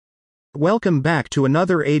Welcome back to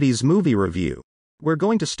another 80s movie review. We're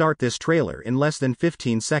going to start this trailer in less than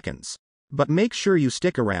 15 seconds. But make sure you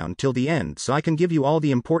stick around till the end so I can give you all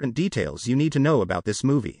the important details you need to know about this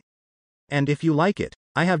movie. And if you like it,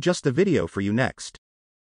 I have just the video for you next.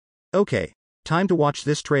 Okay, time to watch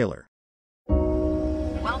this trailer.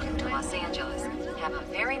 Welcome to Los Angeles. Have a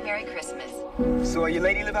very Merry Christmas. So your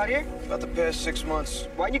lady live out here? About the past 6 months.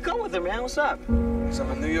 Why'd you come with her, man? What's up? 'Cause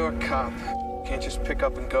I'm a New York cop. Can't just pick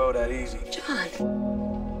up and go that easy. John,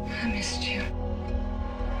 I missed you.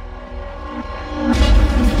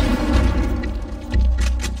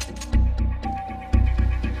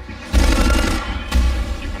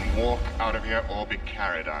 You can walk out of here or be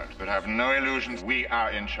carried out, but have no illusions. We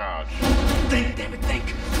are in charge. Think, damn it, think.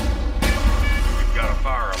 We've got a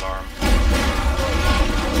fire alarm.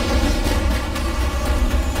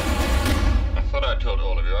 I thought I told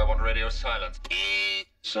all of you I want radio silence.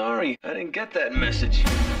 Sorry, I didn't get that message.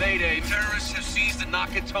 Mayday, terrorists have seized the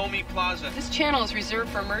Nakatomi Plaza. This channel is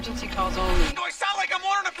reserved for emergency calls only. Do I sound like I'm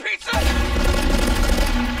ordering a pizza?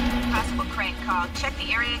 Possible crank call. Check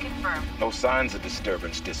the area, confirm. No signs of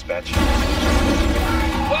disturbance, dispatch.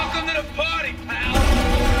 Welcome to the party, pal!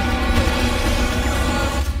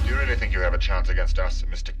 Do you really think you have a chance against us,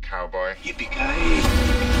 Mr. Cowboy? Yippee-ki-yay.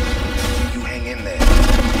 You hang in there.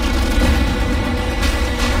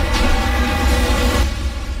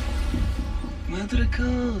 Come out to the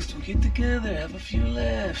coast. We'll get together, have a few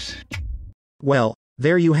laughs. Well,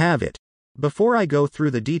 there you have it. Before I go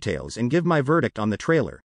through the details and give my verdict on the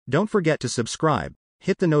trailer, don't forget to subscribe,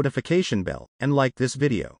 hit the notification bell, and like this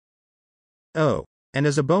video. Oh, and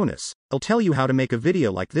as a bonus, I'll tell you how to make a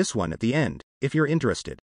video like this one at the end, if you're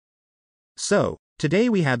interested. So, today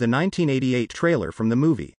we had the 1988 trailer from the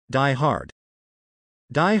movie, Die Hard.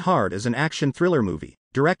 Die Hard is an action thriller movie,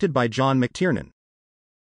 directed by John McTiernan.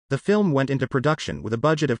 The film went into production with a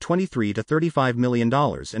budget of $23 to $35 million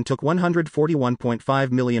and took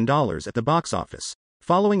 $141.5 million at the box office,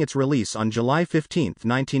 following its release on July 15,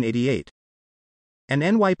 1988. An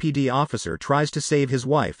NYPD officer tries to save his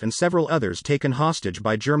wife and several others taken hostage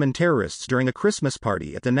by German terrorists during a Christmas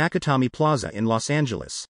party at the Nakatomi Plaza in Los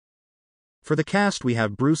Angeles. For the cast we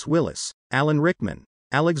have Bruce Willis, Alan Rickman,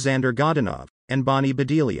 Alexander Godunov, and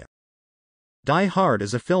Bedelia. Die Hard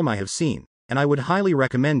is a film I have seen, and I would highly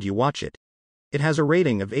recommend you watch it. It has a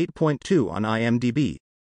rating of 8.2 on IMDb.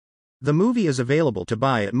 The movie is available to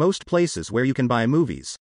buy at most places where you can buy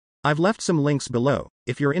movies. I've left some links below,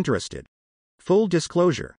 if you're interested. Full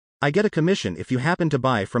disclosure, I get a commission if you happen to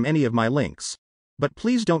buy from any of my links. But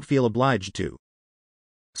please don't feel obliged to.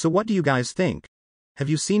 So what do you guys think? Have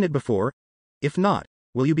you seen it before? If not,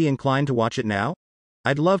 will you be inclined to watch it now?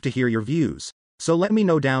 I'd love to hear your views, so let me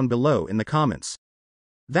know down below in the comments.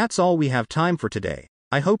 That's all we have time for today.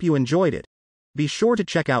 I hope you enjoyed it. Be sure to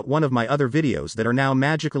check out one of my other videos that are now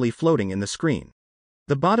magically floating in the screen.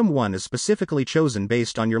 The bottom one is specifically chosen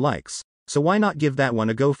based on your likes, so why not give that one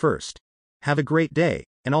a go first? Have a great day,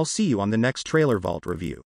 and I'll see you on the next Trailer Vault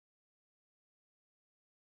review.